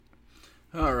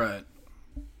All right.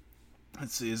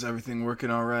 Let's see. Is everything working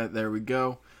all right? There we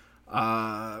go.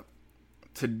 Uh,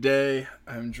 Today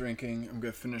I'm drinking. I'm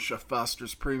gonna finish a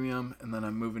Foster's Premium, and then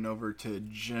I'm moving over to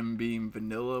Jim Beam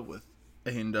Vanilla with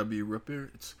A&W root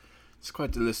beer. It's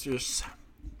quite delicious.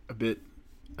 A bit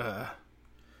uh,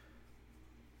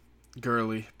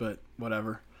 girly, but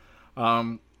whatever.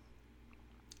 Um,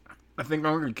 I think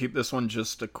I'm gonna keep this one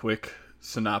just a quick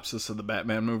synopsis of the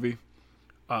Batman movie.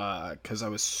 Because I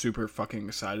was super fucking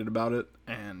excited about it,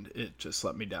 and it just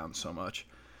let me down so much.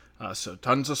 So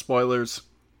tons of spoilers,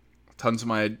 tons of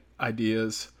my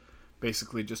ideas.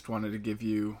 Basically, just wanted to give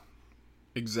you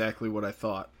exactly what I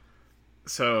thought.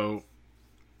 So,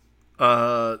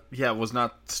 yeah, was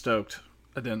not stoked.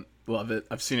 I didn't love it.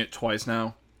 I've seen it twice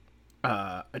now.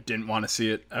 I didn't want to see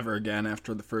it ever again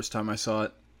after the first time I saw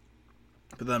it.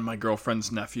 But then my girlfriend's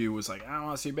nephew was like, I don't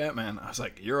want to see Batman. I was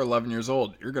like, you're 11 years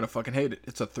old. You're going to fucking hate it.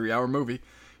 It's a 3-hour movie.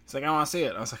 He's like, I want to see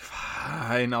it. I was like,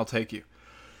 fine, I'll take you.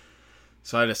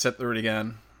 So I had to sit through it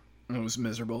again. It was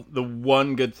miserable. The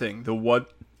one good thing, the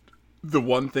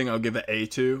one thing I'll give an A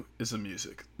to is the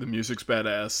music. The music's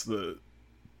badass.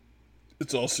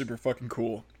 It's all super fucking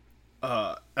cool.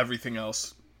 Everything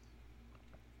else,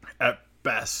 at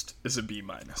best, is a B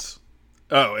minus.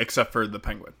 Oh, except for the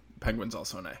Penguin. Penguin's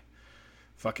also an A.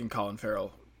 Fucking Colin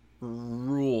Farrell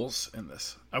rules in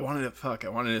this. I wanted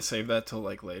to save that till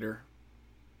like later.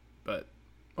 But,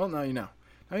 well, now you know.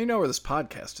 Now you know where this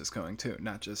podcast is going too,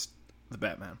 not just the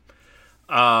Batman.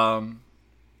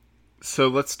 So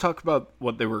let's talk about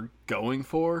what they were going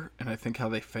for, and I think how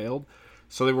they failed.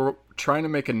 So they were trying to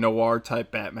make a noir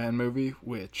type Batman movie,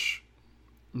 which,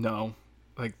 no.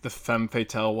 Like, the femme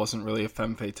fatale wasn't really a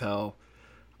femme fatale.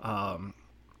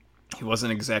 He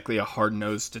wasn't exactly a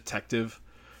hard-nosed detective.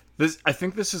 I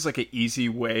think this is like an easy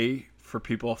way for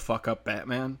people to fuck up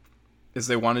Batman, is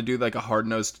they want to do like a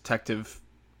hard-nosed detective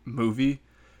movie,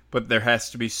 but there has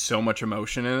to be so much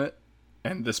emotion in it,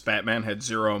 and this Batman had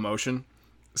zero emotion.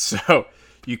 So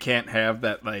you can't have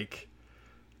that like,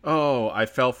 oh, I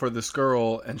fell for this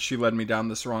girl and she led me down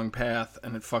this wrong path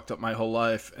and it fucked up my whole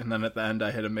life, and then at the end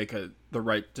I had to make the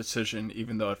right decision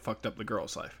even though it fucked up the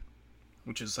girl's life,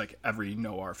 which is like every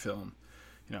noir film,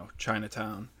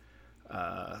 Chinatown,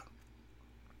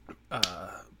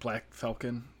 Black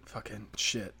Falcon, fucking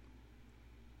shit,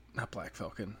 not Black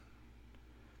Falcon,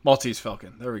 Maltese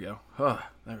Falcon. There we go.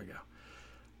 There we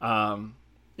go.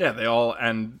 Yeah, they all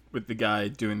end with the guy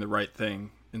doing the right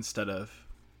thing instead of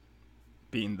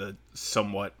being the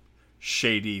somewhat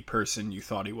shady person you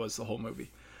thought he was the whole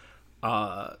movie.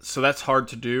 So that's hard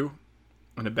to do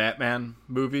in a Batman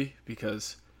movie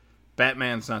because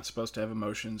Batman's not supposed to have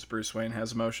emotions. Bruce Wayne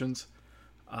has emotions.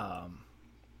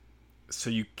 So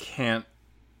you can't...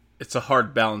 It's a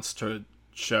hard balance to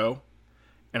show.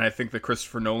 And I think the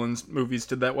Christopher Nolan's movies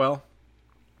did that well.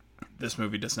 This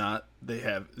movie does not. They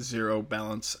have zero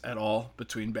balance at all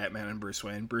between Batman and Bruce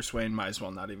Wayne. Bruce Wayne might as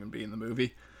well not even be in the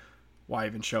movie. Why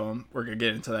even show him? We're going to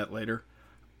get into that later.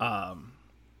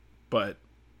 But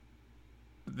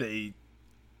they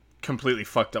completely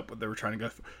fucked up what they were trying to go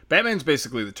for. Batman's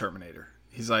basically the Terminator.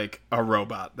 He's like a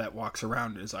robot that walks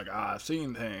around and is like, I've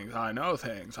seen things, I know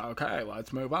things, okay,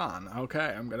 let's move on. Okay,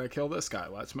 I'm going to kill this guy,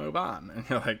 let's move on. And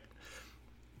you're like,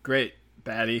 great,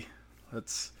 baddie,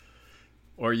 let's...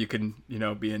 Or you can,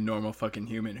 be a normal fucking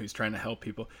human who's trying to help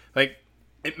people. Like,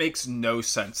 it makes no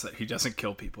sense that he doesn't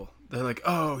kill people. They're like,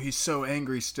 oh, he's so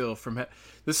angry still from...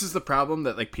 This is the problem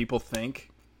that, like, people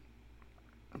think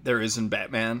there is in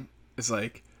Batman. Is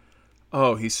like,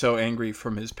 oh, he's so angry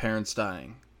from his parents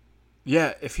dying.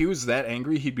 Yeah, if he was that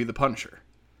angry, he'd be the Punisher.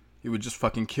 He would just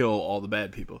fucking kill all the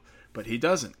bad people. But he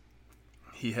doesn't.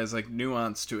 He has, like,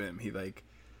 nuance to him. He, like...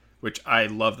 Which I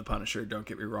love the Punisher, don't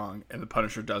get me wrong. And the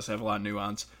Punisher does have a lot of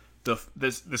nuance.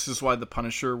 This is why the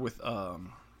Punisher with...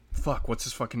 what's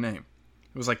his fucking name?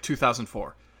 It was like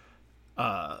 2004.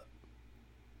 The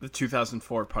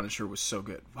 2004 Punisher was so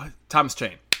good. What? Thomas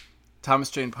Jane.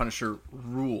 Thomas Jane Punisher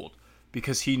ruled.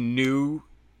 Because he knew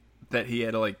that he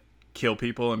had to, like, kill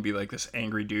people and be, like, this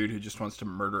angry dude who just wants to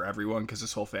murder everyone because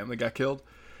his whole family got killed.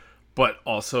 But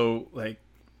also, like...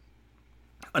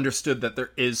 understood that there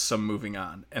is some moving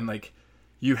on, and like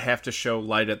you have to show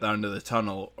light at the end of the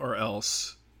tunnel, or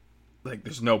else like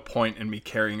there's no point in me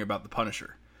caring about the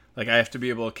Punisher. Like I have to be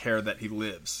able to care that he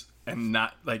lives, and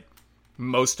not like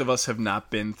most of us have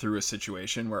not been through a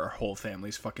situation where our whole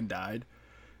family's fucking died,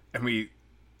 and we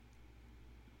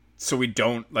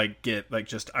don't like get like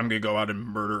just I'm gonna go out and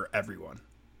murder everyone.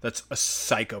 That's a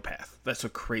psychopath. That's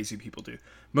what crazy people do.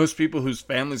 Most people whose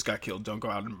families got killed don't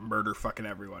go out and murder fucking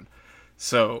everyone.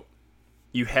 So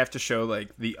you have to show like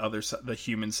the other side, the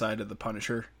human side of the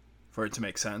Punisher, for it to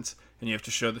make sense, and you have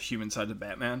to show the human side of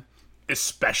Batman,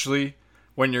 especially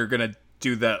when you're gonna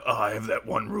do that. Oh, I have that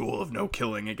one rule of no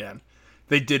killing again.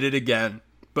 They did it again,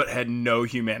 but had no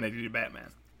humanity to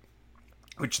Batman,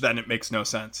 which then it makes no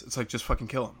sense. It's like, just fucking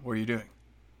kill him. What are you doing?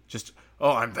 Just,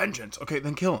 oh, I'm vengeance. Okay,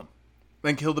 then kill him.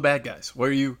 Then kill the bad guys. What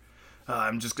are you?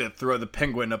 I'm just gonna throw the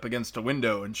Penguin up against a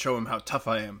window and show him how tough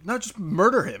I am. No, just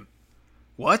murder him.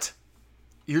 What?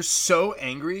 You're so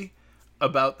angry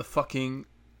about the fucking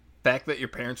fact that your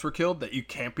parents were killed that you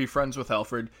can't be friends with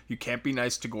Alfred, you can't be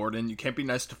nice to Gordon, you can't be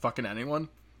nice to fucking anyone,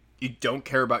 you don't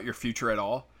care about your future at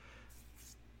all,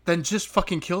 then just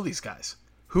fucking kill these guys.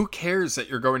 Who cares that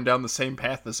you're going down the same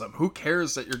path as them? Who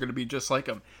cares that you're going to be just like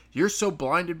them? You're so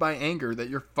blinded by anger that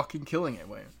you're fucking killing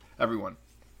everyone.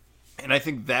 And I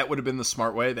think that would have been the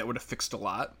smart way. That would have fixed a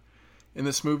lot in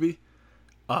this movie.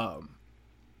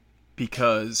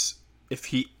 Because if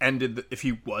he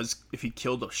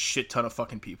killed a shit ton of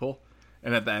fucking people,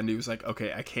 and at the end he was like,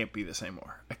 okay, I can't be this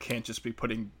anymore. I can't just be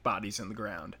putting bodies in the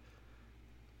ground.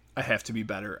 I have to be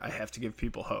better. I have to give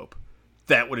people hope.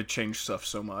 That would have changed stuff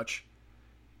so much.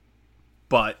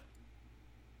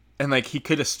 And like, he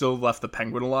could have still left the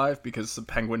Penguin alive because the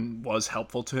Penguin was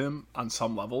helpful to him on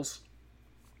some levels.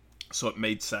 So it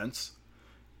made sense.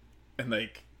 And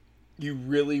like, you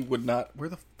really would not... Where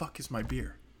the fuck is my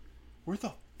beer? Where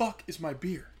the fuck is my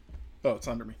beer? Oh, it's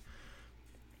under me.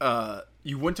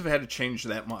 You wouldn't have had to change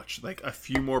that much. Like, a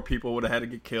few more people would have had to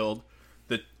get killed.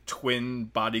 The twin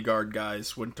bodyguard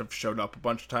guys wouldn't have showed up a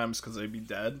bunch of times because they'd be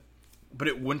dead. But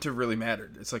it wouldn't have really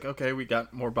mattered. It's like, okay, we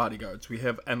got more bodyguards. We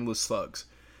have endless thugs.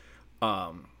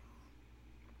 And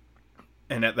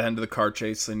at the end of the car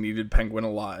chase, they needed Penguin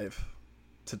alive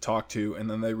to talk to, and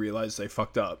then they realized they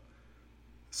fucked up.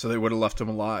 So they would have left him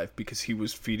alive because he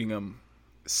was feeding them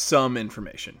some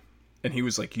information. And he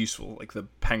was, like, useful. Like, the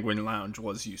Penguin Lounge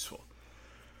was useful.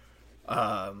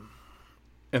 And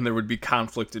there would be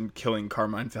conflict in killing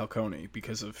Carmine Falcone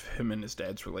because of him and his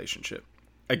dad's relationship.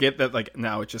 I get that, like,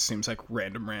 now it just seems like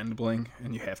random rambling,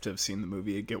 and you have to have seen the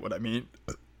movie to get what I mean.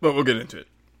 But we'll get into it.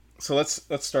 So let's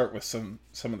start with some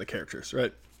of the characters,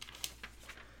 right?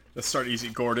 Let's start easy.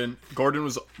 Gordon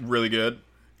was really good.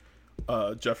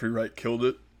 Jeffrey Wright killed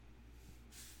it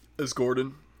as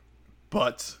Gordon.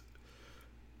 But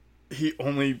he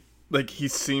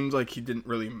seemed like he didn't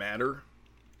really matter.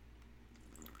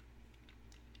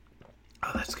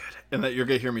 Oh, that's good. And that you're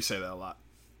going to hear me say that a lot.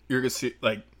 You're going to see,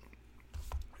 like,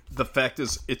 the fact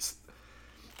is,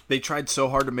 they tried so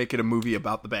hard to make it a movie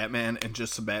about the Batman and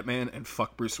just the Batman and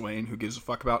fuck Bruce Wayne, who gives a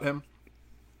fuck about him.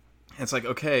 And it's like,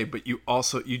 okay, but you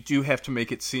do have to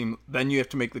make it seem, then you have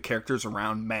to make the characters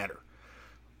around matter.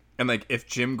 And like, if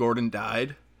Jim Gordon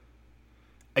died,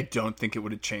 I don't think it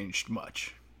would have changed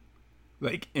much.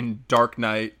 Like, in Dark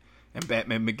Knight and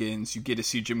Batman Begins, you get to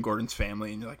see Jim Gordon's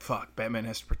family, and you're like, fuck, Batman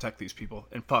has to protect these people.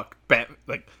 And fuck,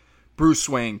 Bruce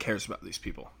Wayne cares about these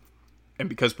people. And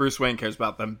because Bruce Wayne cares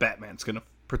about them, Batman's gonna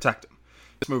protect him.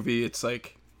 This movie, it's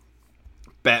like,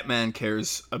 Batman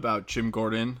cares about Jim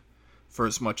Gordon for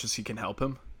as much as he can help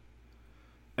him.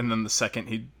 And then the second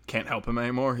he can't help him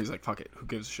anymore, he's like, fuck it, who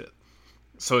gives a shit?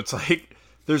 So it's like,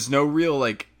 there's no real,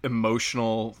 like,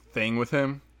 emotional thing with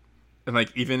him. And,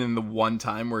 like, even in the one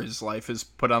time where his life is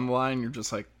put on the line, you're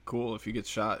just like, cool, if he gets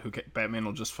shot, Batman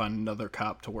will just find another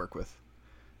cop to work with.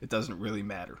 It doesn't really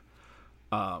matter.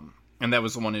 And that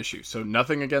was the one issue. So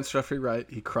nothing against Jeffrey Wright.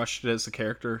 He crushed it as a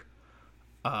character.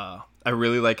 I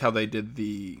really like how they did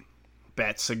the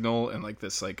bat signal and, like,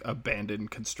 this, like, abandoned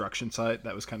construction site.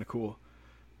 That was kind of cool.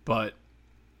 But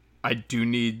I do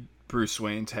need Bruce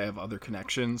Wayne to have other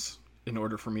connections in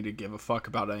order for me to give a fuck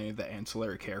about any of the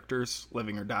ancillary characters,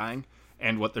 living or dying,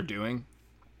 and what they're doing.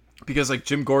 Because, like,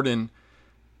 Jim Gordon,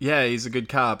 yeah, he's a good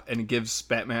cop, and he gives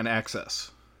Batman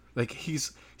access. Like,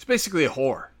 he's basically a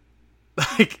whore.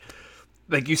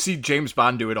 Like, you see James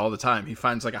Bond do it all the time. He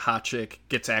finds, like, a hot chick,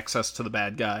 gets access to the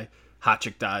bad guy, hot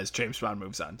chick dies, James Bond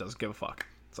moves on, doesn't give a fuck.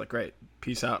 It's like, great,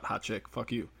 peace out, hot chick,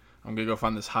 fuck you. I'm gonna go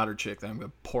find this hotter chick that I'm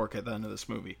gonna pork at the end of this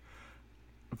movie.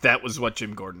 That was what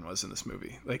Jim Gordon was in this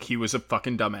movie. Like, he was a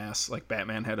fucking dumbass. Like,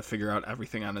 Batman had to figure out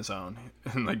everything on his own.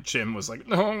 And, like, Jim was like,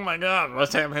 oh my god,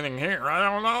 what's happening here? I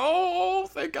don't know.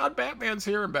 Thank God Batman's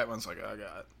here. And Batman's like, oh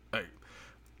god.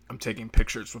 I'm taking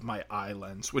pictures with my eye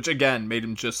lens. Which, again, made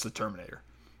him just the Terminator.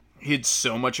 He had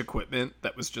so much equipment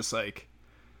that was just like,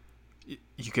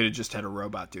 you could have just had a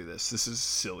robot do this. This is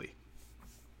silly.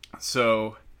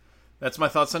 So, that's my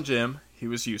thoughts on Jim. He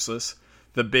was useless.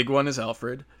 The big one is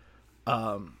Alfred.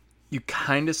 You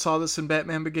kind of saw this in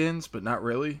Batman Begins, but not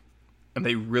really. And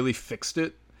they really fixed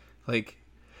it. Like,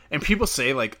 and people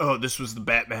say, like, oh, this was the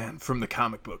Batman from the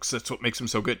comic books. That's what makes him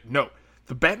so good. No,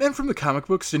 the Batman from the comic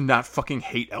books did not fucking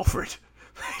hate Alfred.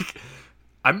 Like,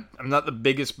 I'm not the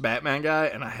biggest Batman guy,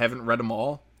 and I haven't read them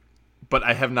all, but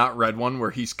I have not read one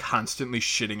where he's constantly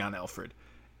shitting on Alfred.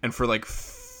 And for like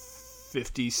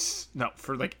 80%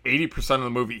 of the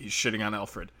movie, he's shitting on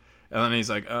Alfred. And then he's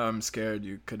like, oh, I'm scared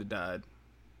you could have died,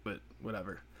 but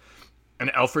whatever. And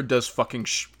Alfred does fucking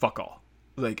fuck all.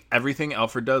 Like, everything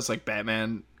Alfred does, like,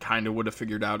 Batman kind of would have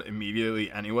figured out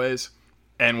immediately anyways,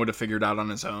 and would have figured out on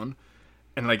his own.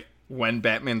 And, like, when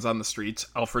Batman's on the streets,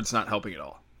 Alfred's not helping at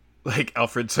all. Like,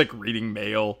 Alfred's, like, reading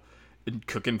mail and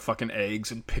cooking fucking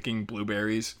eggs and picking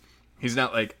blueberries. He's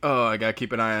not like, oh, I gotta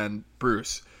keep an eye on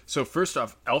Bruce. So, first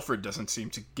off, Alfred doesn't seem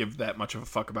to give that much of a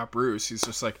fuck about Bruce. He's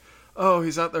just like, oh,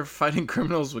 he's out there fighting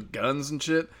criminals with guns and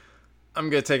shit. I'm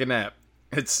gonna take a nap.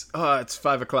 It's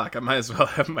 5 o'clock. I might as well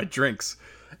have my drinks.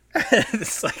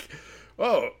 It's like,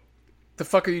 whoa, the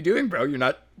fuck are you doing, bro? You're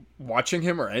not watching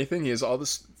him or anything. He has all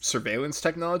this surveillance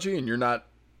technology, and you're not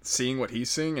seeing what he's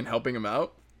seeing and helping him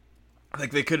out.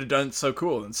 Like, they could have done it so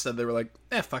cool. Instead, they were like,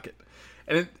 fuck it.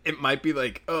 And it might be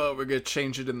like, oh, we're gonna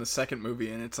change it in the second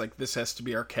movie, and it's like, this has to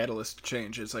be our catalyst to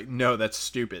change. It's like, no, that's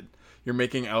stupid. You're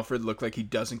making Alfred look like he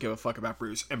doesn't give a fuck about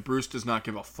Bruce, and Bruce does not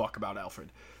give a fuck about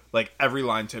Alfred. Like, every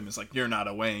line to him is like, you're not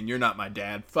a Wayne, you're not my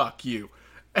dad, fuck you.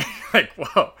 Like,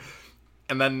 whoa.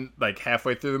 And then, like,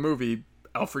 halfway through the movie,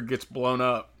 Alfred gets blown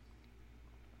up,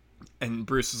 and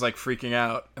Bruce is, like, freaking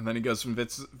out, and then he goes and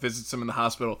visits him in the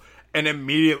hospital, and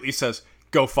immediately says,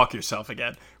 go fuck yourself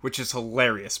again, which is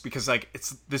hilarious, because, like,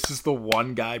 this is the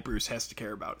one guy Bruce has to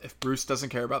care about. If Bruce doesn't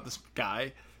care about this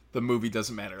guy, the movie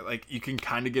doesn't matter. Like, you can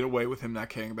kind of get away with him not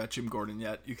caring about Jim Gordon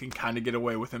yet. You can kind of get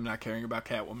away with him not caring about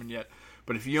Catwoman yet.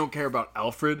 But if you don't care about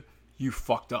Alfred, you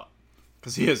fucked up.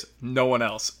 Because he has no one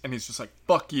else. And he's just like,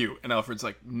 fuck you. And Alfred's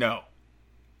like, no,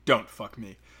 don't fuck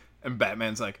me. And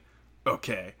Batman's like,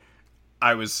 okay,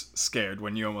 I was scared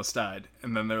when you almost died.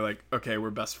 And then they're like, okay,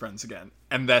 we're best friends again.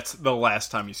 And that's the last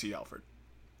time you see Alfred.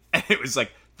 And it was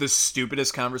like the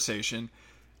stupidest conversation.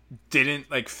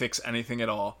 Didn't, like, fix anything at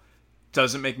all.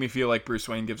 Doesn't make me feel like Bruce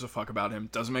Wayne gives a fuck about him.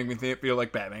 Doesn't make me feel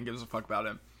like Batman gives a fuck about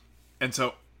him. And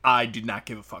so I did not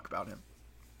give a fuck about him.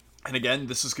 And again,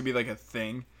 this is going to be like a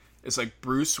thing. It's like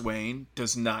Bruce Wayne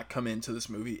does not come into this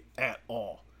movie at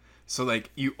all. So, like,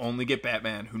 you only get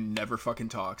Batman who never fucking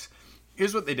talks.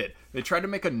 Here's what they did. They tried to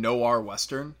make a noir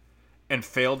western and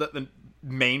failed at the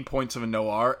main points of a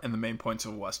noir and the main points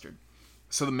of a western.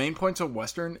 So the main points of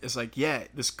western is like, yeah,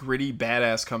 this gritty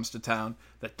badass comes to town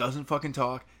that doesn't fucking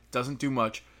talk, doesn't do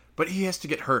much, but he has to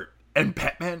get hurt. And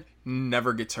Batman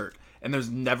never gets hurt. And there's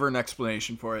never an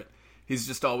explanation for it. He's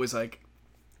just always like,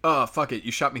 oh, fuck it,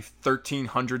 you shot me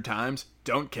 1,300 times,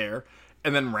 don't care.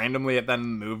 And then randomly at the end of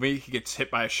the movie, he gets hit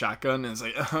by a shotgun and is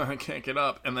like, oh, I can't get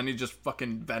up. And then he just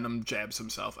fucking Venom jabs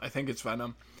himself. I think it's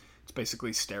Venom. It's basically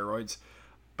steroids.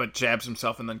 But jabs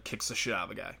himself and then kicks the shit out of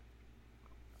the guy.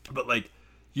 But, like,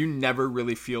 you never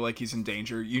really feel like he's in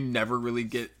danger. You never really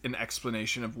get an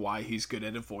explanation of why he's good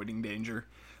at avoiding danger.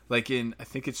 Like in, I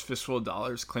think it's Fistful of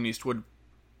Dollars, Clint Eastwood,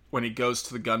 when he goes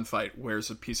to the gunfight, wears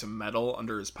a piece of metal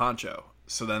under his poncho.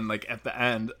 So then, like, at the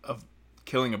end of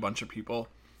killing a bunch of people,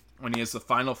 when he has the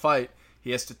final fight,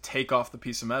 he has to take off the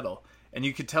piece of metal. And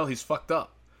you could tell he's fucked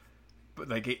up. But,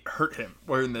 like, it hurt him.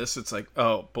 Where in this, it's like,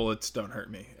 oh, bullets don't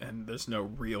hurt me. And there's no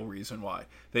real reason why.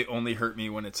 They only hurt me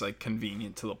when it's, like,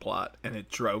 convenient to the plot. And it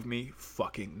drove me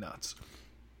fucking nuts.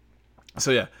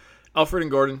 So, yeah. Alfred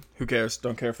and Gordon, who cares?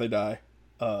 Don't care if they die.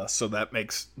 So that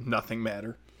makes nothing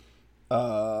matter.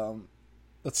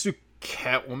 Let's do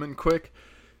Catwoman quick.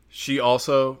 She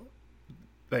also,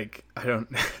 like, I don't...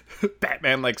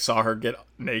 Batman, like, saw her get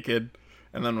naked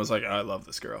and then was like, oh, I love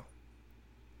this girl.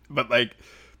 But, like,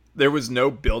 there was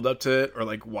no build-up to it or,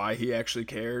 like, why he actually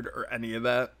cared or any of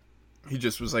that. He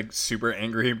just was, like, super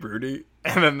angry and broody.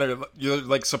 And then you're,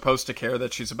 like, supposed to care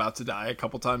that she's about to die a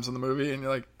couple times in the movie. And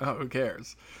you're like, oh, who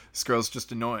cares? This girl's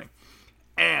just annoying.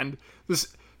 And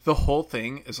the whole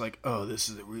thing is like, oh, this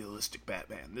is a realistic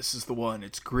Batman. This is the one.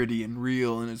 It's gritty and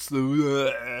real, and it's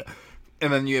the...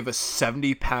 And then you have a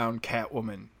 70-pound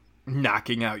Catwoman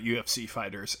knocking out UFC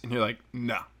fighters, and you're like,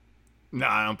 no,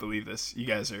 I don't believe this. You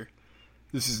guys are...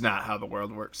 This is not how the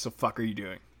world works. The fuck are you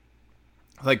doing?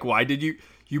 Like, why did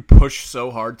you push so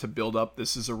hard to build up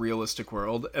this is a realistic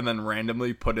world, and then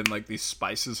randomly put in, like, these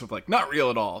spices of, like, not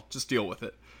real at all. Just deal with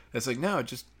it. It's like, no,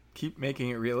 just keep making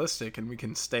it realistic and we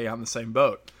can stay on the same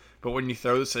boat. But when you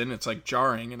throw this in, it's like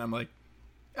jarring, and I'm like,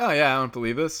 oh yeah, I don't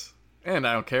believe this, and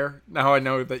I don't care. Now I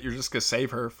know that you're just gonna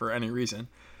save her for any reason.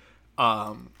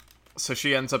 So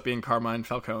she ends up being Carmine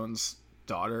Falcone's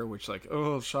daughter, which, like,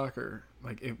 oh, shocker.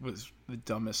 Like, it was the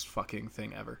dumbest fucking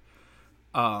thing ever.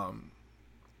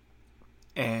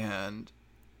 and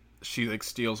she like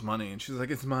steals money, and she's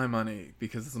like, it's my money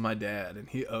because it's my dad and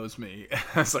he owes me. And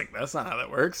I was like, that's not how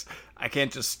that works. I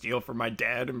can't just steal from my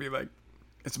dad and be like,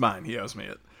 it's mine, he owes me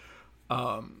it.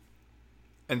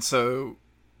 And so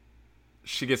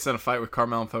she gets in a fight with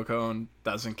Carmine Falcone,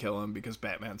 doesn't kill him because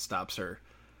Batman stops her.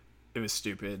 It was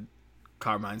stupid.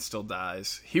 Carmine still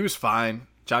dies. He was fine.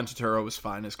 John Turturro was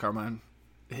fine as Carmine.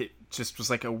 It just was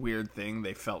like a weird thing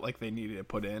they felt like they needed to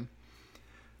put in.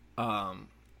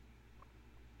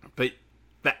 But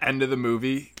the end of the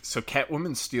movie, so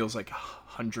Catwoman steals like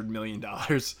 $100 million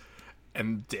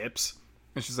and dips.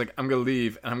 And she's like, I'm going to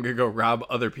leave and I'm going to go rob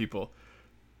other people.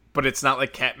 But it's not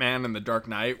like Catman in The Dark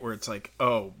Knight where it's like,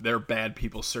 oh, they're bad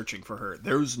people searching for her.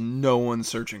 There's no one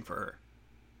searching for her.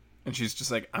 And she's just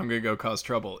like, I'm going to go cause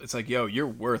trouble. It's like, yo, you're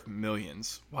worth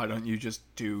millions. Why don't you just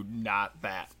do not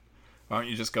that? Why don't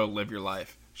you just go live your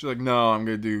life? She's like, no, I'm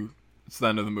going to do, it's the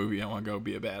end of the movie. I want to go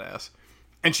be a badass.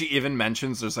 And she even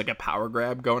mentions there's like a power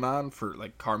grab going on for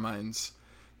like Carmine's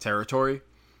territory.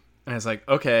 And it's like,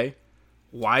 okay,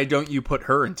 why don't you put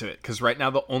her into it? Because right now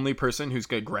the only person who's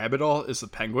going to grab it all is the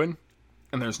Penguin.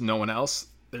 And there's no one else.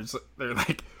 They're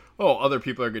like, oh, other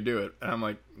people are going to do it. And I'm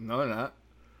like, no, they're not.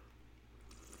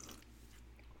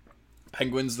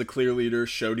 Penguin's the clear leader,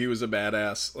 showed he was a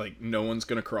badass. Like, no one's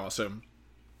going to cross him.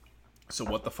 So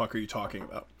what the fuck are you talking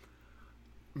about?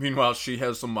 Meanwhile, she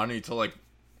has the money to, like,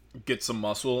 get some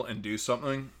muscle and do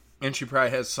something. And she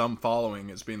probably has some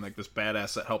following as being, like, this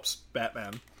badass that helps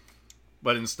Batman.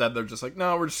 But instead, they're just like,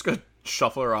 no, we're just going to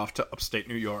shuffle her off to upstate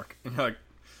New York. And you're like,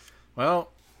 well,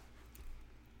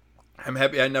 I'm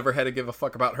happy I never had to give a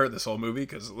fuck about her this whole movie,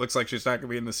 because it looks like she's not going to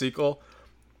be in the sequel.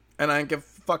 And I don't give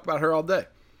a fuck about her all day.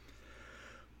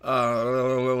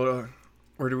 But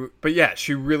yeah,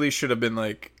 she really should have been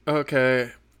like,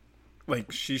 okay,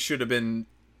 like she should have been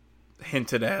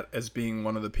hinted at as being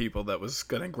one of the people that was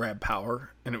gonna grab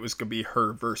power, and it was gonna be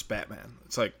her versus Batman.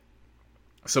 It's like,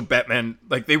 so Batman,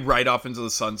 like they ride off into the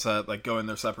sunset, like going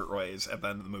their separate ways at the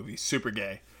end of the movie, super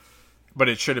gay. But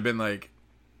it should have been like,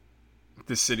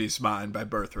 the city's mine by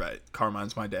birthright.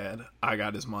 Carmine's my dad. I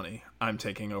got his money. I'm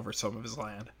taking over some of his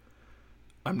land.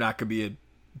 I'm not gonna be a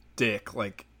dick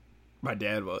like my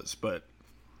dad was, but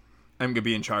I'm gonna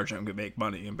be in charge and I'm gonna make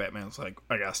money. And Batman's like,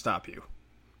 I gotta stop you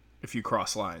if you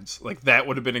cross lines. Like, that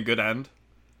would have been a good end,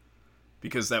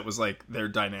 because that was like their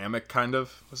dynamic, kind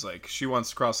of was like, she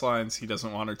wants to cross lines, he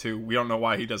doesn't want her to. We don't know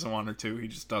why he doesn't want her to, he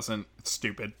just doesn't. It's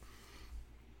stupid.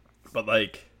 But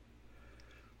like,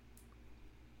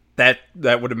 that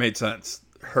would have made sense,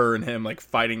 her and him like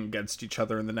fighting against each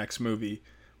other in the next movie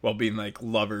while being like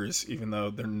lovers, even though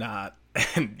they're not.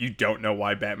 And you don't know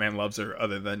why Batman loves her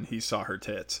other than he saw her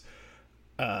tits.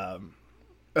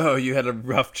 Oh, you had a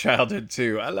rough childhood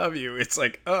too. I love you. It's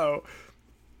like, oh,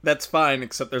 that's fine,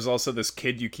 except there's also this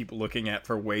kid you keep looking at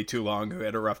for way too long who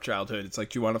had a rough childhood. It's like,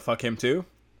 do you want to fuck him too?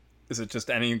 Is it just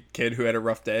any kid who had a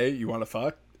rough day you want to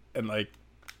fuck? And like,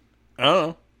 I don't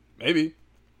know. Maybe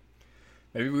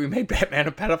we made Batman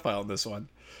a pedophile in this one.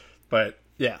 But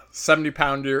yeah,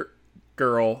 70-pounder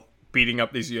girl beating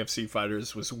up these UFC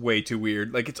fighters was way too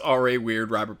weird. Like, it's already weird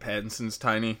Robert Pattinson's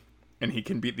tiny, and he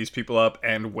can beat these people up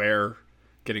and wear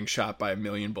getting shot by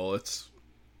 1,000,000 bullets.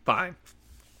 Fine.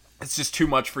 It's just too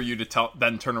much for you to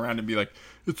then turn around and be like,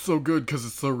 it's so good because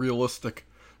it's so realistic.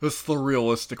 It's the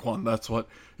realistic one. That's what,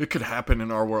 it could happen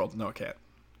in our world. No, it can't.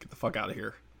 Get the fuck out of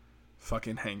here.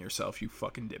 Fucking hang yourself, you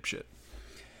fucking dipshit.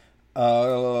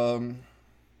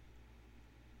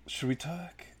 Should we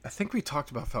talk? I think we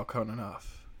talked about Falcone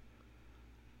enough.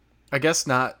 I guess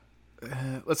not.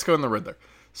 Let's go in the Riddler.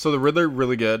 So the Riddler,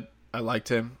 really good. I liked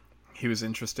him. He was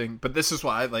interesting. But this is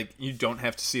why, like, you don't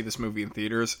have to see this movie in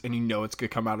theaters, and you know it's going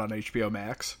to come out on HBO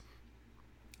Max.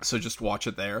 So just watch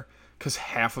it there. Because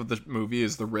half of the movie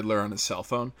is the Riddler on his cell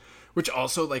phone. Which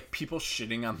also, like, people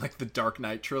shitting on, like, the Dark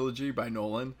Knight trilogy by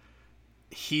Nolan.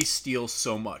 He steals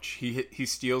so much. He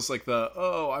steals, like, I'm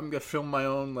going to film my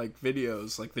own, like,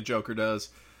 videos, like the Joker does.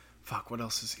 Fuck, what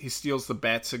else is... He steals the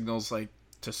bat signals, like,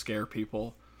 to scare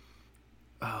people.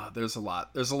 There's a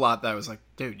lot that I was like,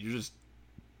 dude, you're just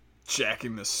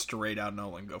jacking this straight out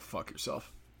Nolan. Go fuck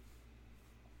yourself.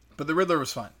 But the Riddler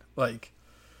was fine. Like,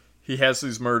 he has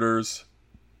these murders,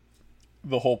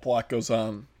 the whole plot goes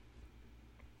on,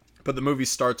 but the movie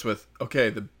starts with, okay,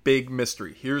 the big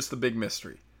mystery. Here's the big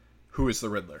mystery. Who is the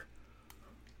Riddler?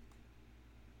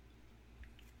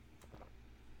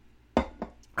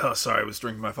 Oh, sorry, I was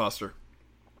drinking my Foster.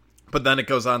 But then it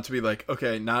goes on to be like,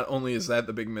 okay, not only is that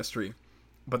the big mystery,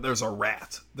 but there's a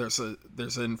rat. There's an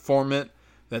informant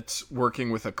that's working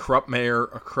with a corrupt mayor,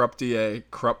 a corrupt DA,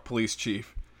 corrupt police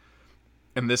chief.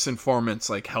 And this informant's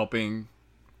like helping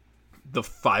the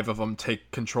 5 of them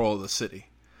take control of the city.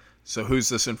 So who's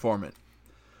this informant?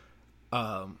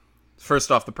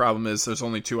 First off, the problem is there's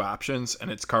only 2 options,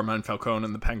 and it's Carmine Falcone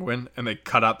and the Penguin, and they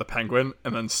cut out the Penguin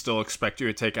and then still expect you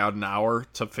to take out an hour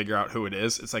to figure out who it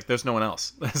is. It's like, there's no one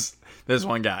else. There's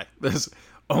one guy. There's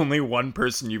only one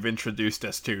person you've introduced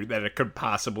us to that it could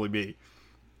possibly be.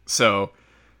 So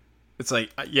it's like,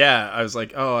 yeah, I was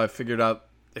like, oh, I figured out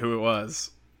who it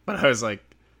was. But I was like,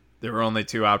 there were only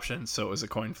 2 options, so it was a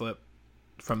coin flip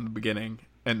from the beginning,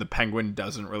 and the Penguin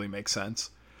doesn't really make sense.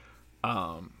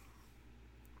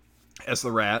 As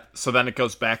the Rat. So then it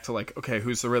goes back to like, okay,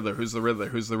 who's the Riddler? Who's the Riddler?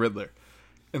 Who's the Riddler?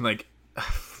 And like,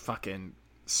 fucking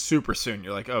super soon,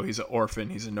 you're like, oh, he's an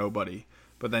orphan. He's a nobody.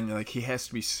 But then you're like, he has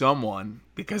to be someone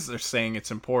because they're saying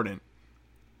it's important.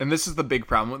 And this is the big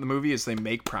problem with the movie is they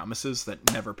make promises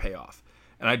that never pay off.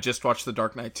 And I just watched The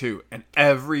Dark Knight 2, and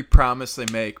every promise they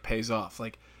make pays off.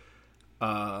 Like,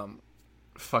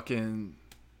 fucking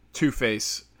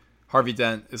Two-Face, Harvey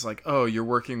Dent is like, oh, you're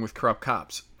working with corrupt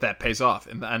cops. That pays off.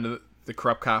 In the end of the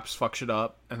corrupt cops fuck shit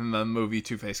up, and then the movie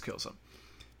Two-Face kills him.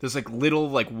 There's like little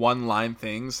like one-line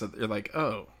things that you're like,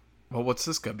 oh, well, what's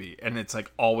this gonna be? And it's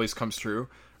like always comes true.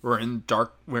 We're in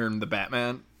the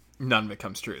Batman, none of it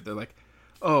comes true. They're like,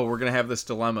 oh, we're gonna have this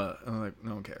dilemma, and I'm like,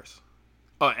 no one cares.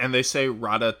 Oh, and they say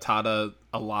Rada, Tada,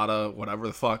 Alada, whatever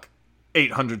the fuck,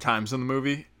 800 times in the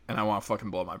movie, and I want to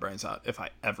fucking blow my brains out if I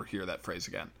ever hear that phrase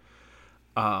again.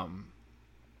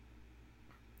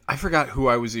 I forgot who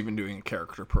I was even doing a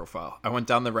character profile. I went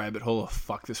down the rabbit hole of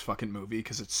fuck this fucking movie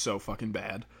because it's so fucking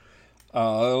bad.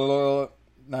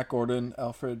 Not Gordon,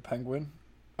 Alfred, Penguin.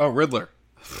 Oh, Riddler.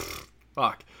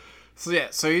 Fuck. So yeah,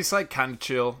 so he's like kind of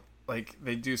chill. Like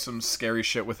they do some scary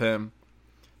shit with him.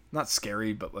 Not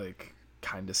scary, but like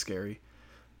kind of scary.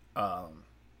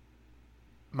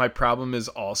 My problem is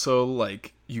also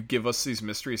like you give us these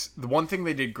mysteries. The one thing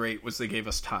they did great was they gave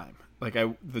us time. Like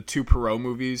the 2 Perot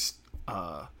movies,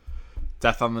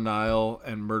 Death on the Nile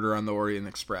and Murder on the Orient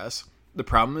Express. The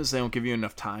problem is they don't give you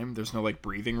enough time. There's no like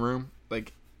breathing room.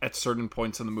 Like at certain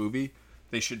points in the movie,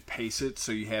 they should pace it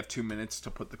so you have 2 minutes to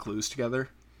put the clues together,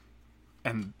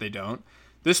 and they don't.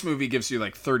 This movie gives you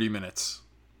like 30 minutes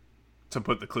to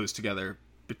put the clues together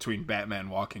between Batman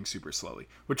walking super slowly,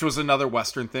 which was another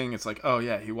Western thing. It's like, oh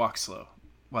yeah, he walks slow.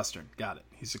 Western, got it.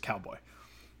 He's a cowboy.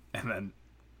 And then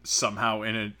somehow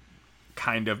in a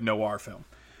kind of noir film.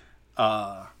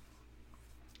 Oh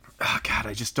God,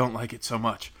 I just don't like it so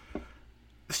much.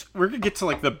 We're gonna get to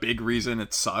like the big reason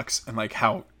it sucks and like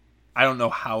how I don't know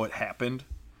how it happened.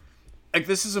 Like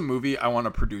this is a movie I want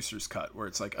a producer's cut where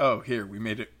it's like, oh here we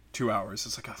made it 2 hours.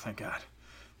 It's like, oh thank God,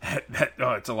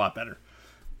 it's a lot better.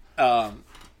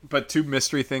 But 2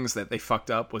 mystery things that they fucked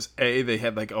up was they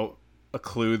had like a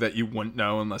clue that you wouldn't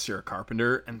know unless you're a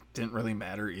carpenter, and didn't really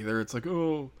matter either. It's like,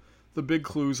 oh, the big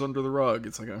clue's under the rug.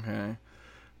 It's like, okay.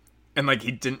 And like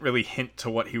he didn't really hint to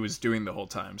what he was doing the whole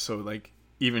time, so like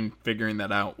even figuring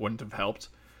that out wouldn't have helped.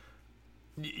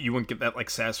 You wouldn't get that like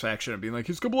satisfaction of being like,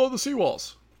 he's go below the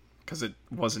seawalls, because it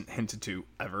wasn't hinted to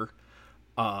ever.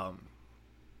 What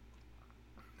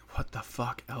the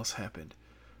fuck else happened?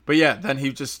 But yeah, then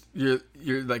he just you're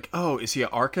like, oh, is he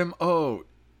at Arkham? Oh,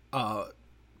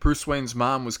 Bruce Wayne's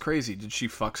mom was crazy. Did she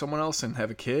fuck someone else and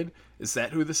have a kid? Is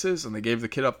that who this is? And they gave the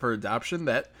kid up for adoption.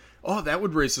 That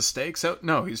would raise the stakes.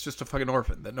 No, he's just a fucking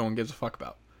orphan that no one gives a fuck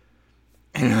about.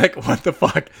 And you're like, what the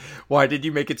fuck? Why did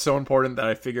you make it so important that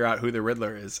I figure out who the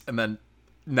Riddler is and then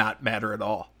not matter at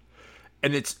all?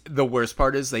 And it's the worst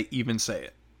part is they even say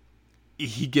it.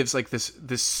 He gives like this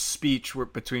speech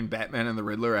between Batman and the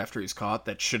Riddler after he's caught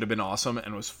that should have been awesome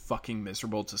and was fucking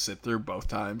miserable to sit through both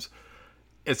times.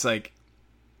 It's like,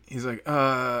 he's like,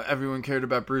 everyone cared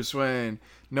about Bruce Wayne.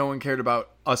 No one cared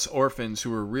about us orphans who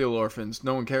were real orphans.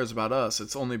 No one cares about us.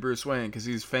 It's only Bruce Wayne because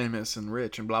he's famous and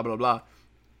rich and blah, blah, blah.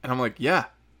 And I'm like, yeah,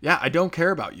 I don't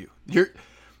care about you.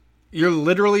 You're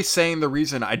literally saying the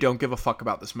reason I don't give a fuck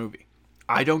about this movie.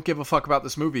 I don't give a fuck about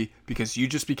this movie because you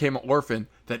just became an orphan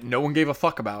that no one gave a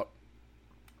fuck about.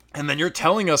 And then you're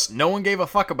telling us no one gave a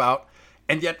fuck about,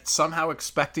 and yet somehow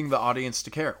expecting the audience to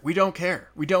care. We don't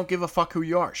care. We don't give a fuck who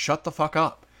you are. Shut the fuck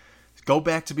up. Go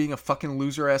back to being a fucking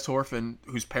loser-ass orphan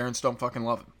whose parents don't fucking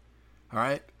love him.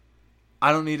 Alright?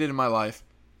 I don't need it in my life.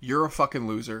 You're a fucking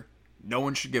loser. No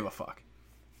one should give a fuck.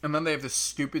 And then they have this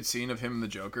stupid scene of him and the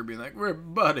Joker being like, we're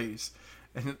buddies.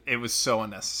 And it was so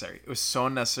unnecessary. It was so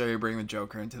unnecessary to bring the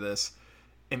Joker into this.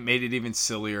 It made it even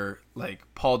sillier. Like,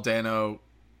 Paul Dano,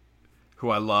 who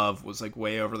I love, was like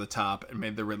way over the top and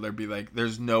made the Riddler be like,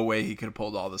 there's no way he could have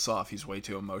pulled all this off. He's way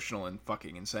too emotional and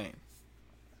fucking insane.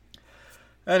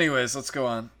 Anyways, let's go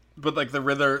on. But like the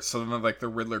Riddler, so then like the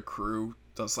Riddler crew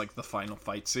does like the final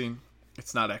fight scene.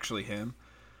 It's not actually him.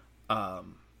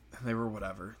 And they were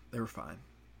whatever. They were fine.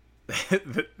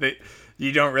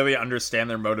 You don't really understand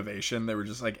their motivation. They were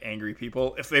just like angry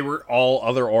people. If they were all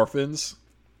other orphans,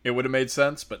 it would have made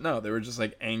sense. But no, they were just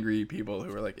like angry people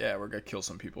who were like, yeah, we're going to kill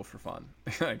some people for fun.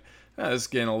 Like, this is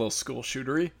getting a little school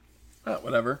shootery.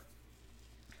 Whatever.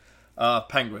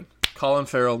 Penguin. Colin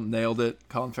Farrell nailed it.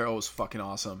 Colin Farrell was fucking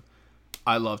awesome.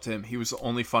 I loved him. He was the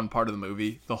only fun part of the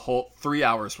movie. The whole 3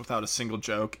 hours without a single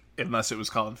joke, unless it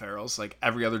was Colin Farrell's. Like,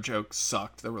 every other joke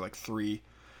sucked. There were like 3.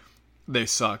 They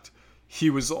sucked. He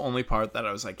was the only part that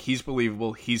I was like, he's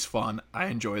believable. He's fun. I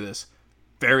enjoy this.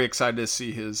 Very excited to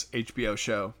see his HBO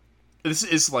show. This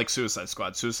is like Suicide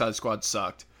Squad. Suicide Squad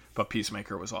sucked, but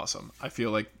Peacemaker was awesome. I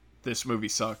feel like this movie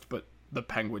sucked, but the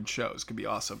Penguin shows could be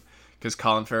awesome. Because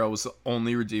Colin Farrell was the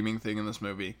only redeeming thing in this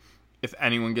movie. If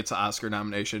anyone gets an Oscar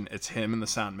nomination, it's him and the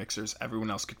sound mixers.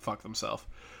 Everyone else could fuck themselves.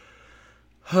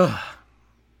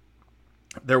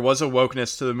 There was a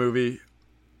wokeness to the movie.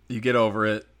 You get over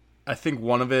it. I think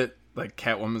one of it, like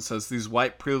Catwoman says, these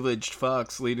white privileged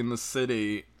fucks leading the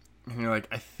city. And you're like,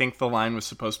 I think the line was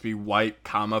supposed to be white,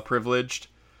 comma, privileged.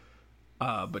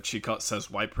 But she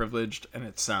says white privileged, and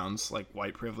it sounds like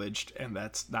white privileged, and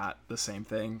that's not the same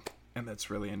thing. And that's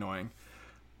really annoying.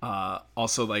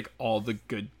 Also, like, all the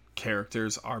good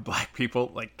characters are black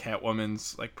people. Like,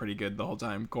 Catwoman's, like, pretty good the whole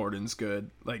time. Gordon's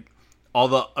good. Like, all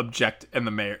the and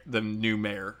the new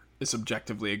mayor is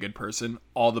objectively a good person.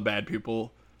 All the bad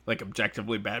people, like,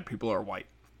 objectively bad people are white.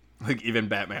 Like, even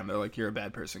Batman, they're like, you're a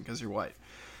bad person because you're white.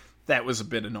 That was a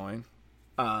bit annoying.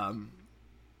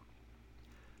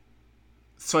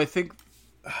 So I think...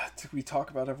 did we talk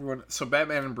about everyone? So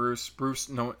Batman and Bruce,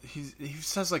 no, he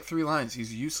says like 3 lines.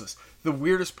 He's useless. The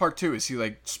weirdest part too is he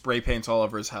like spray paints all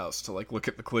over his house to like look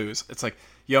at the clues. It's like,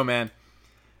 yo man.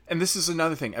 And this is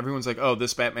another thing. Everyone's like, oh,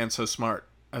 this Batman's so smart.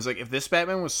 I was like, if this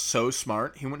Batman was so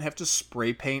smart, he wouldn't have to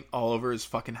spray paint all over his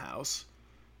fucking house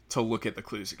to look at the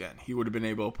clues again. He would have been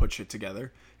able to put shit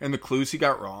together. And the clues he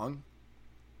got wrong,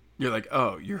 you're like,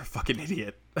 oh, you're a fucking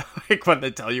idiot. Like when they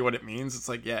tell you what it means, it's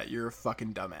like, yeah, you're a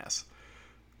fucking dumbass.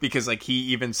 Because, like, he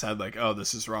even said, like, oh,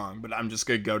 this is wrong, but I'm just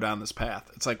going to go down this path.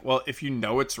 It's like, well, if you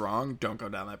know it's wrong, don't go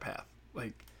down that path.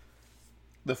 Like,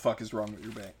 the fuck is wrong with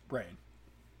your brain?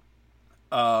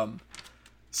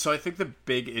 So I think the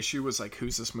big issue was, like,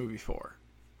 who's this movie for?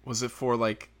 Was it for,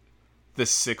 like, the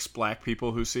 6 black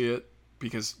people who see it?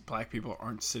 Because black people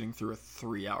aren't sitting through a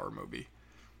 3-hour movie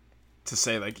to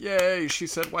say, like, yay, she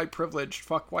said white privilege,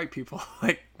 fuck white people.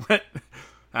 Like, what?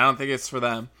 I don't think it's for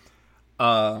them.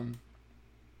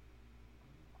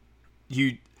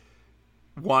 You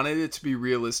wanted it to be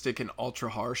realistic and ultra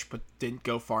harsh, but didn't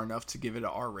go far enough to give it an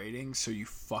R rating, so you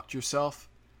fucked yourself.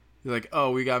 You're like,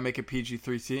 oh, we gotta make it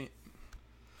PG-13.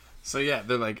 So yeah,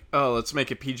 they're like, oh, let's make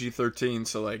it PG-13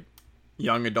 so like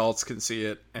young adults can see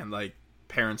it and like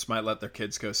parents might let their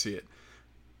kids go see it.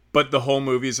 But the whole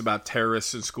movie is about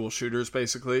terrorists and school shooters,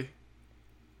 basically.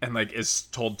 And like is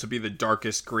told to be the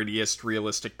darkest, grittiest,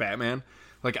 realistic Batman.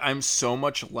 Like, I'm so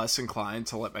much less inclined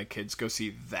to let my kids go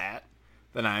see that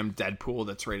than I am Deadpool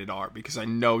that's rated R, because I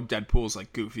know Deadpool's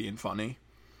like goofy and funny.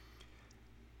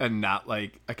 And not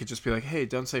like, I could just be like, hey,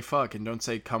 don't say fuck and don't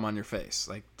say come on your face.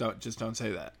 Like, don't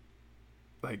say that.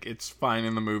 Like, it's fine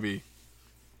in the movie.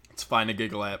 It's fine to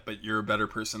giggle at, but you're a better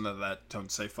person than that.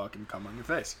 Don't say fuck and come on your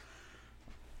face.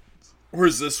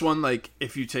 Whereas this one, like,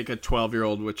 if you take a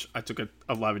 12-year-old, which I took a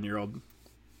 11-year-old,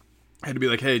 I had to be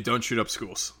like, hey, don't shoot up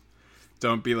schools.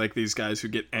 Don't be like these guys who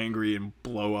get angry and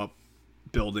blow up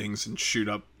buildings and shoot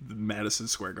up the Madison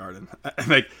Square Garden.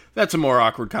 Like, that's a more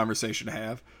awkward conversation to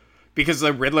have. Because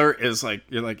the Riddler is like,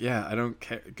 you're like, yeah, I don't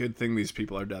care. Good thing these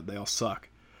people are dead. They all suck.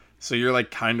 So you're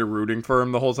like kind of rooting for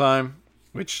him the whole time,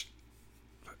 which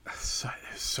is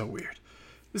so weird.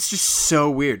 It's just so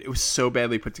weird. It was so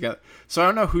badly put together. So I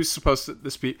don't know who's supposed to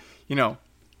this be. You know,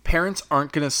 parents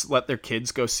aren't going to let their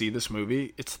kids go see this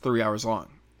movie. It's 3 hours long.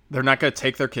 They're not going to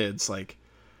take their kids. Like,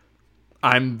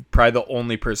 I'm probably the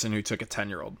only person who took a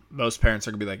 10-year-old. Most parents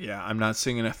are going to be like, yeah, I'm not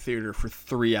sitting in a theater for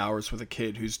 3 hours with a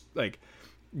kid who's like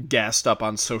gassed up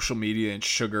on social media and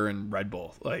sugar and Red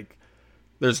Bull. Like,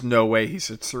 there's no way he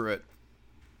sits through it.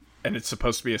 And it's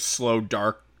supposed to be a slow,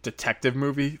 dark detective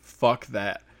movie. Fuck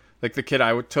that. Like, the kid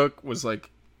I took was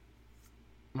like,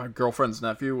 my girlfriend's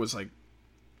nephew was like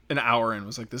an hour in,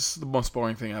 was like, this is the most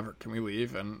boring thing ever. Can we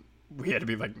leave? And we had to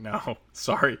be like, no,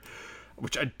 sorry.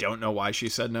 Which I don't know why she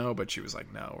said no, but she was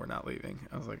like, no, we're not leaving.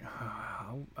 I was like,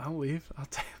 oh, I'll leave.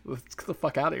 Let's get the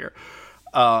fuck out of here.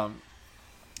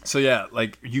 So yeah,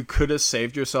 like, you could have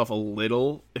saved yourself a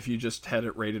little if you just had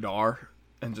it rated R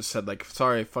and just said like,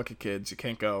 sorry, fuck it, kids, you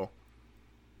can't go.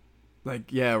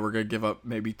 Like, yeah, we're going to give up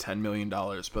maybe $10 million,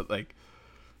 but like,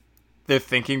 they're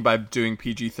thinking by doing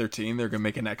PG-13, they're going to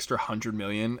make an extra $100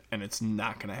 million, and it's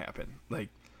not going to happen. Like,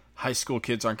 high school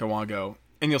kids aren't going to want to go.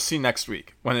 And you'll see next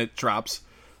week when it drops.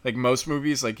 Like, most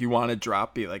movies, like, you want to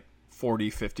drop, be like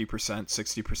 40, 50%,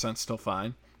 60% still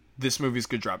fine. This movie's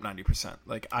going to drop 90%.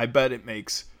 Like, I bet it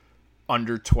makes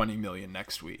under 20 million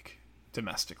next week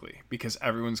domestically, because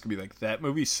everyone's going to be like, that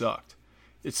movie sucked.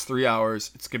 It's 3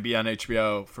 hours. It's going to be on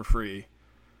HBO for free.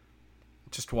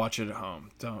 Just watch it at home.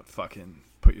 Don't fucking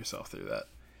put yourself through that.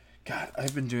 God,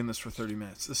 I've been doing this for 30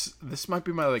 minutes. This might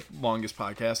be my like longest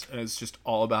podcast, and it's just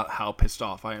all about how pissed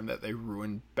off I am that they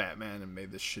ruined Batman and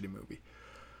made this shitty movie.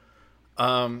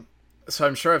 So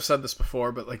I'm sure I've said this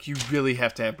before, but like, you really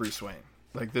have to have Bruce Wayne.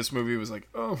 Like, this movie was like,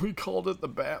 oh, we called it the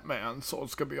Batman, so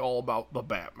it's gonna be all about the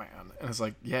Batman. And it's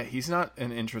like, yeah, he's not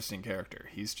an interesting character.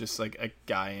 He's just like a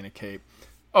guy in a cape.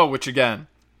 Oh, which again,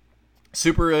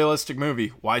 super realistic movie.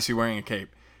 Why is he wearing a cape?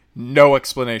 No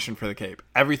explanation for the cape.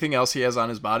 Everything else he has on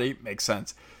his body makes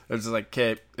sense. There's like,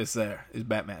 cape is there. Is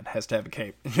Batman. Has to have a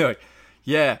cape. And you're like,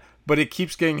 yeah, but it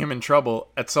keeps getting him in trouble.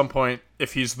 At some point,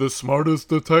 if he's the smartest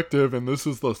detective and this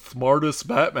is the smartest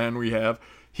Batman we have,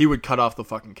 he would cut off the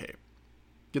fucking cape.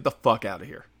 Get the fuck out of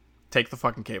here. Take the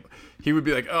fucking cape. He would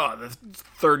be like, oh, the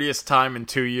 30th time in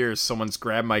 2 years someone's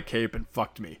grabbed my cape and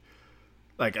fucked me.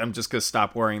 Like, I'm just going to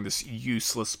stop wearing this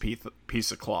useless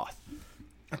piece of cloth.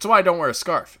 That's why I don't wear a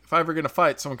scarf. If I ever get in a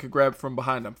fight, someone could grab from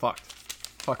behind, I'm fucked.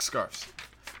 Fuck scarves.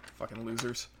 Fucking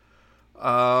losers.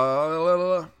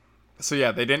 So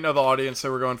yeah, they didn't know the audience they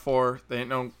were going for. They didn't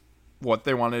know what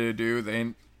they wanted to do. They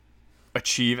didn't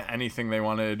achieve anything they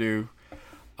wanted to do.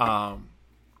 I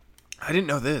didn't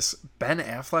know this. Ben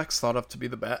Affleck's thought up to be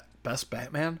the best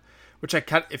Batman, which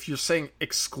if you're saying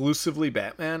exclusively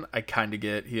Batman, I kind of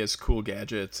get. He has cool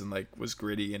gadgets and like was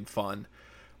gritty and fun.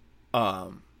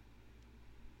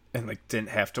 And like didn't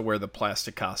have to wear the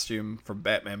plastic costume from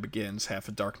Batman Begins, half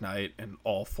a Dark Knight, and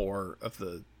all four of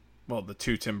the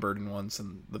two Tim Burton ones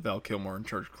and the Val Kilmer and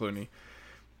George Clooney.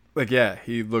 Like, yeah,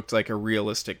 he looked like a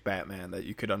realistic Batman that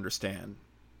you could understand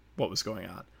what was going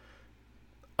on.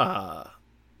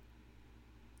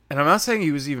 And I'm not saying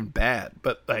he was even bad,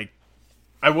 but like,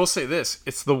 I will say this.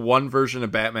 It's the one version of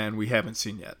Batman we haven't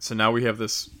seen yet. So now we have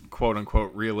this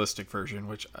quote-unquote realistic version,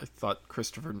 which I thought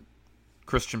Christian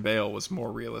Bale was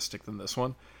more realistic than this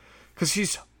one. Because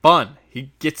he's fun.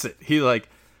 He gets it. He, like,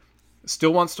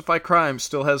 still wants to fight crime,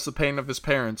 still has the pain of his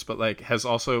parents, but, like, has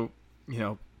also, you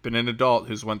know, been an adult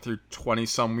who's went through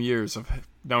 20-some years of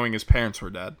knowing his parents were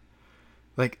dead.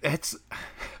 Like, it's...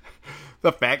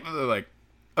 the fact that they're like,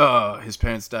 oh, his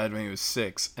parents died when he was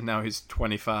 6, and now he's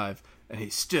 25, and he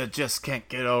still just can't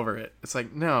get over it. It's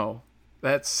like, no,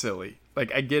 that's silly.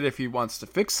 Like, I get if he wants to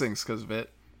fix things because of it,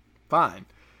 fine.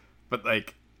 But,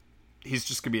 like, he's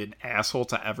just going to be an asshole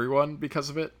to everyone because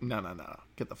of it? No.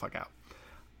 Get the fuck out.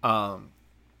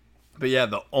 But yeah,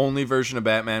 the only version of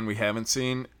Batman we haven't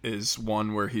seen is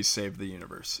one where he saved the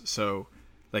universe. So,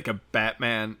 like, a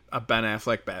Ben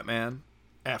Affleck Batman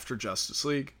after Justice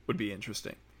League would be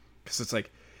interesting. Because it's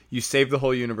like, you save the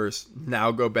whole universe,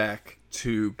 now go back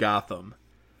to Gotham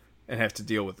and have to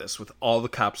deal with this, with all the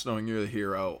cops knowing you're the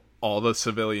hero, all the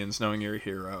civilians knowing you're a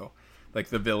hero, like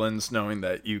the villains knowing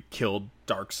that you killed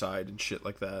Darkseid and shit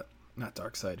like that. Not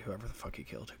Darkseid, whoever the fuck he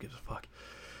killed, who gives a fuck.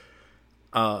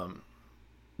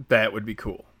 That would be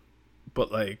cool.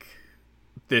 But like,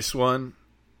 this one,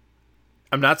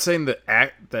 I'm not saying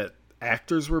that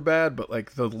actors were bad, but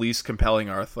like the least compelling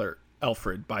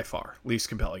Alfred by far. Least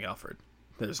compelling Alfred.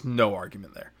 There's no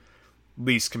argument there.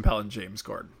 Least compelling James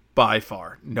Gordon. By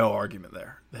far. No argument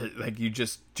there. Like, you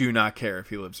just do not care if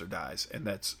he lives or dies, and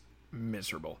that's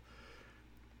miserable.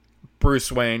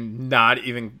 Bruce Wayne, not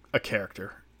even a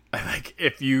character. Like,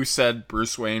 if you said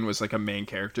Bruce Wayne was like a main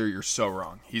character, you're so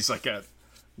wrong. He's like a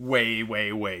way,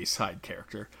 way, way side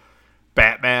character.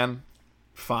 Batman,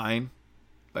 fine.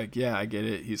 Like, yeah, I get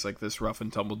it. He's like this rough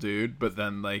and tumble dude, but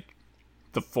then like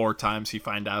the 4 times he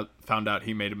found out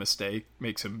he made a mistake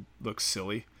makes him look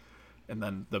silly. And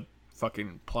then the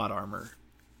fucking plot armor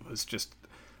was just...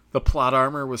 The plot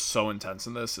armor was so intense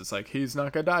in this. It's like, he's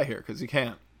not gonna die here because he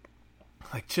can't.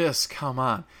 Like, just come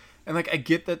on. And like, I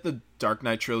get that the Dark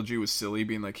Knight trilogy was silly,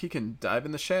 being like, he can dive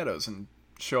in the shadows and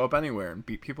show up anywhere and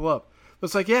beat people up. But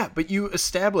it's like, yeah, but you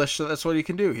established that that's what he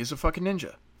can do. He's a fucking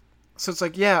ninja. So it's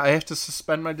like, yeah, I have to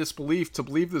suspend my disbelief to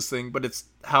believe this thing, but it's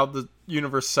how the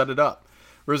universe set it up.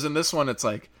 Whereas in this one, it's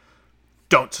like,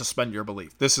 don't suspend your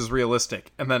belief. This is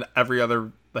realistic. And then every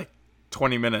other, like,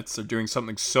 20 minutes, they're doing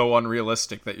something so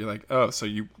unrealistic that you're like, oh, so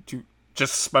you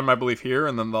just suspend my belief here,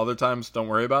 and then the other times, don't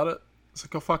worry about it? It's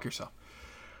like, go fuck yourself.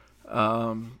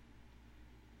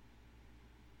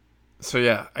 So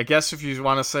yeah, I guess if you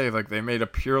want to say like they made a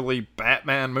purely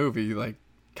Batman movie, like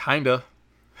kinda,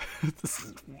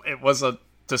 it was a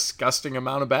disgusting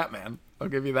amount of Batman. I'll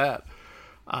give you that.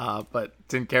 But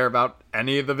didn't care about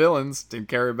any of the villains. Didn't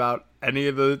care about any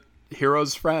of the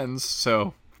heroes' friends.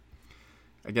 So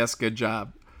I guess good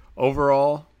job.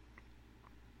 Overall,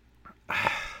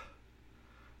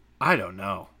 I don't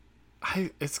know.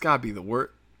 It's gotta be the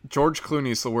worst. George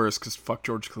Clooney's the worst because fuck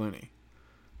George Clooney.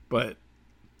 But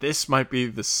this might be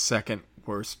the second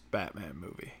worst Batman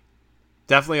movie.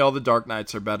 Definitely all the Dark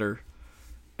Knights are better.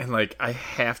 And like I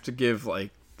have to give like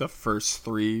the first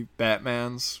three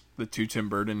Batmans, the two Tim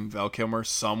Burton and Val Kilmer,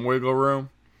 some wiggle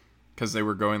room. Because they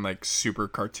were going like super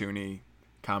cartoony,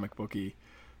 comic booky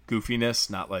goofiness,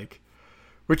 not like,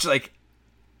 which like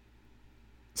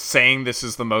saying this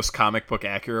is the most comic book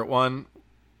accurate one,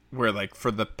 where like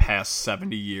for the past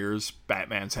 70 years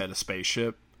Batman's had a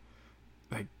spaceship.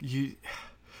 Like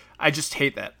I just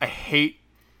hate that. I hate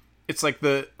it's like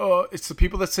it's the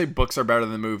people that say books are better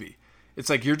than the movie. It's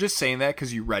like you're just saying that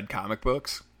because you read comic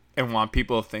books and want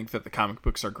people to think that the comic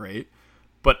books are great.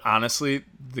 But honestly,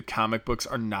 the comic books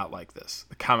are not like this.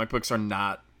 The comic books are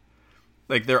not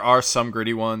like, there are some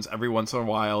gritty ones. Every once in a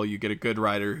while you get a good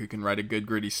writer who can write a good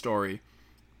gritty story.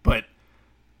 But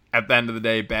at the end of the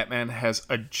day, Batman has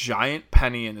a giant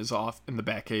penny in the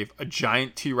Batcave, a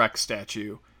giant T-Rex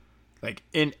statue. Like,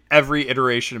 in every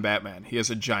iteration of Batman, he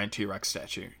has a giant T-Rex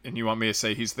statue. And you want me to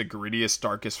say he's the grittiest,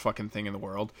 darkest fucking thing in the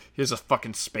world? He has a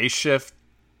fucking spacecraft.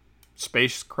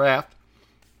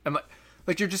 And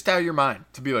like you're just out of your mind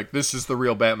to be like, this is the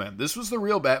real Batman. This was the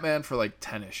real Batman for like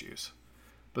 10 issues.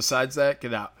 Besides that,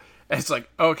 get out. And it's like,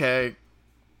 okay,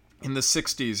 in the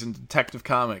 60s in Detective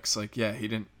Comics, like, yeah,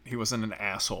 he wasn't an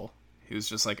asshole. He was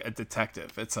just like a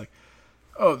detective. It's like,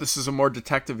 oh, this is a more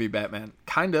detective-y Batman.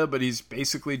 Kinda, but he's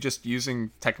basically just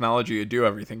using technology to do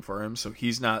everything for him, so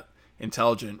he's not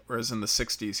intelligent, whereas in the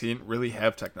 60s, he didn't really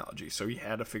have technology, so he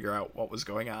had to figure out what was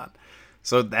going on.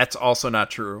 So that's also not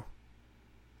true.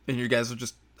 And you guys are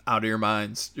just out of your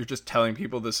minds. You're just telling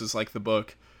people this is like the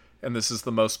book, and this is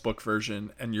the most book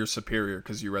version, and you're superior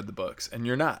because you read the books. And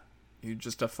you're not. You're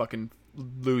just a fucking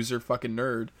loser fucking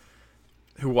nerd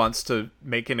who wants to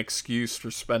make an excuse for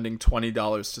spending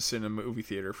 $20 to sit in a movie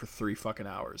theater for 3 fucking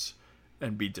hours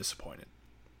and be disappointed.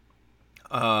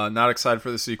 Not excited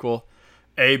for the sequel.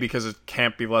 A, because it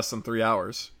can't be less than 3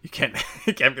 hours. It can't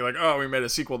be like, oh, we made a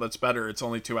sequel that's better. It's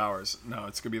only 2 hours. No,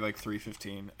 it's going to be like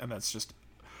 3:15, and that's just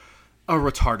a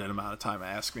retarded amount of time.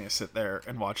 Ask me to sit there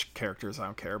and watch characters I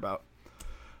don't care about.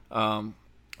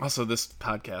 Also, this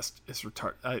podcast is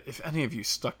retarded. If any of you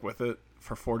stuck with it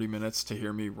for 40 minutes to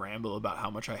hear me ramble about how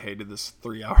much I hated this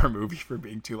 3-hour movie for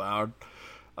being too loud,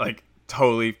 like,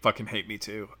 totally fucking hate me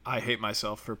too. I hate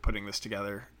myself for putting this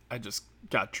together. I just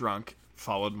got drunk,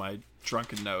 followed my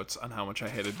drunken notes on how much I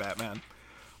hated Batman,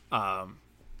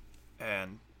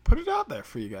 and put it out there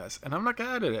for you guys. And I'm not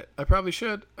gonna edit it. I probably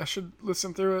should. I should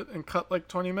listen through it and cut like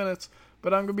 20 minutes.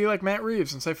 But I'm gonna be like Matt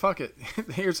Reeves and say, fuck it.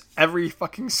 Here's every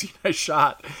fucking scene I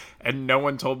shot, and no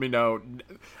one told me no.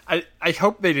 I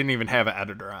hope they didn't even have an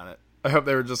editor on it. I hope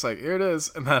they were just like, here it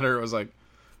is. And the editor was like,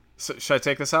 so, should I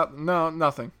take this out? No,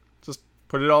 nothing. Just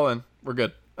put it all in. We're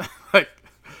good. Like,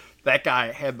 that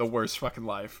guy had the worst fucking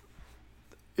life.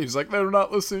 He was like, they're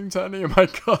not listening to any of my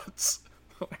cuts.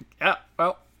 Like, yeah,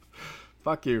 well,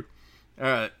 fuck you. All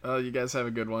right. Well, you guys have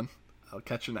a good one. I'll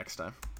catch you next time.